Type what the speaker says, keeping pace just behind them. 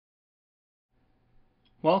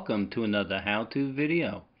Welcome to another how-to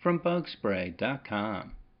video from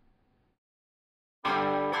bugspray.com.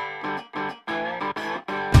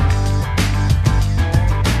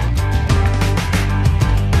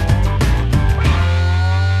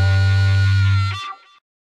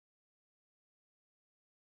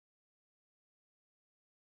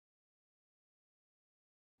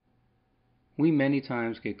 We many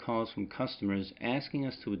times get calls from customers asking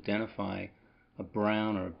us to identify a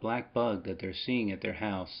brown or black bug that they're seeing at their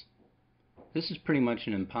house. This is pretty much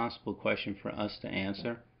an impossible question for us to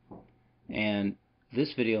answer, and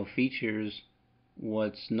this video features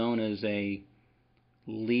what's known as a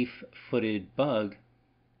leaf-footed bug,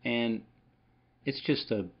 and it's just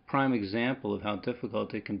a prime example of how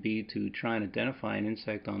difficult it can be to try and identify an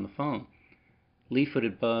insect on the phone.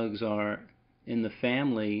 Leaf-footed bugs are in the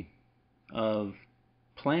family of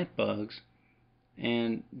plant bugs,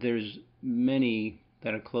 and there's many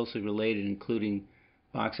that are closely related, including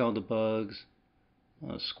box elder bugs,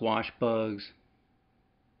 squash bugs,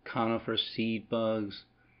 conifer seed bugs.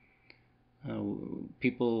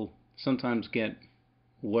 People sometimes get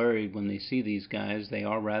worried when they see these guys. They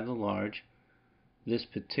are rather large. This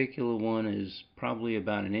particular one is probably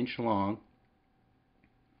about an inch long,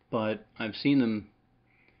 but I've seen them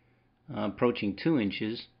approaching 2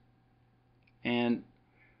 inches, and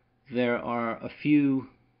there are a few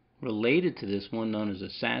related to this one known as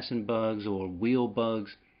assassin bugs or wheel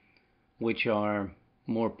bugs, which are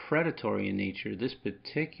more predatory in nature. This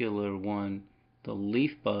particular one, the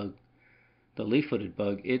leaf-footed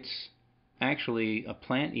bug, it's actually a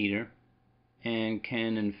plant eater and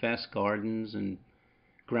can infest gardens and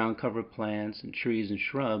ground cover plants and trees and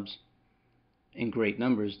shrubs in great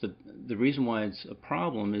numbers. The reason why it's a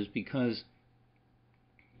problem is because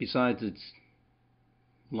besides its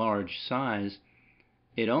large size,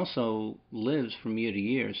 it also lives from year to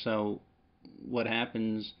year. So what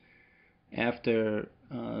happens after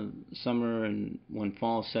summer and when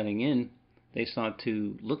fall is setting in, they start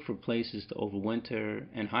to look for places to overwinter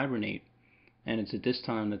and hibernate, and it's at this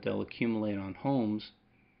time that they'll accumulate on homes,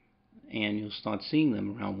 and you'll start seeing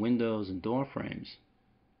them around windows and door frames.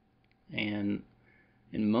 And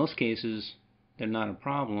in most cases they're not a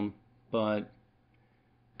problem, but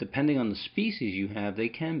depending on the species you have, they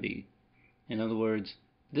can be. In other words,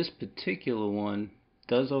 this particular one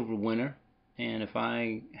does overwinter, and if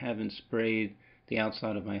I haven't sprayed the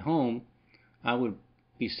outside of my home, I would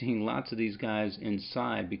be seeing lots of these guys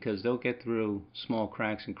inside, because they'll get through small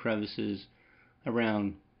cracks and crevices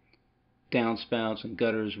around downspouts and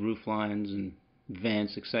gutters, roof lines and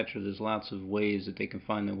vents, etc. There's lots of ways that they can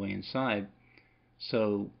find their way inside.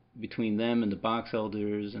 So between them and the box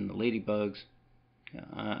elders and the ladybugs,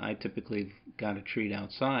 I typically got a treat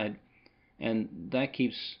outside, and that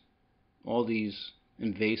keeps all these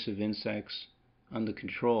invasive insects under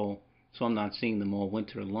control, so I'm not seeing them all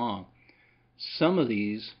winter long. Some of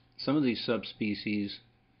these subspecies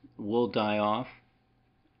will die off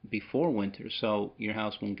before winter, so your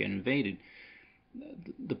house won't get invaded.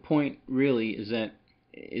 The point really is that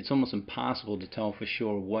it's almost impossible to tell for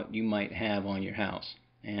sure what you might have on your house,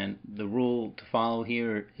 and the rule to follow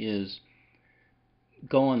here is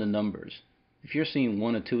go on the numbers. If you're seeing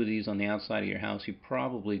 1 or 2 of these on the outside of your house, you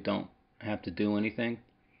probably don't have to do anything.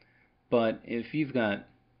 But if you've got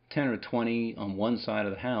 10 or 20 on one side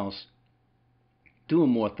of the house, do a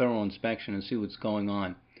more thorough inspection and see what's going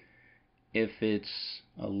on. If it's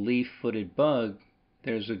a leaf-footed bug,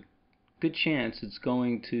 there's a good chance it's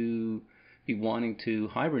going to be wanting to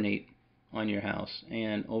hibernate on your house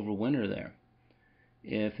and overwinter there.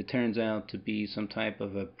 If it turns out to be some type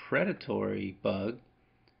of a predatory bug,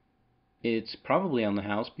 it's probably on the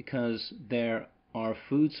house because there are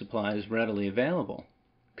food supplies readily available.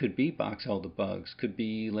 Could be box elder bugs, could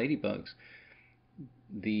be ladybugs.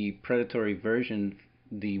 The predatory version,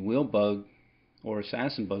 the wheel bug or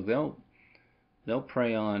assassin bug, they'll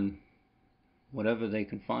prey on whatever they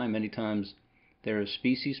can find. Many times they're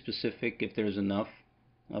species specific if there's enough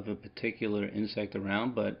of a particular insect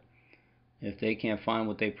around, but if they can't find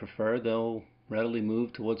what they prefer, they'll readily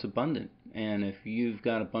move to what's abundant. And if you've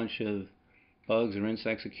got a bunch of bugs or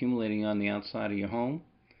insects accumulating on the outside of your home,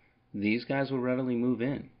 these guys will readily move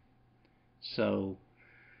in. So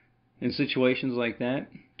in situations like that,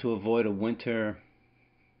 to avoid a winter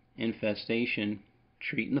infestation,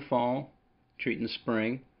 treat in the fall, treat in the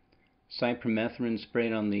spring. Cypermethrin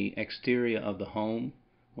sprayed on the exterior of the home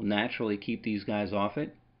will naturally keep these guys off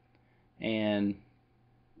it, and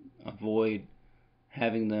avoid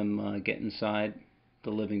having them get inside the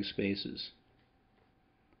living spaces.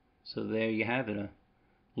 So there you have it, a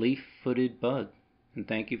leaf-footed bug. And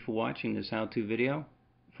thank you for watching this how-to video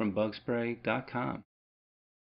from bugspray.com.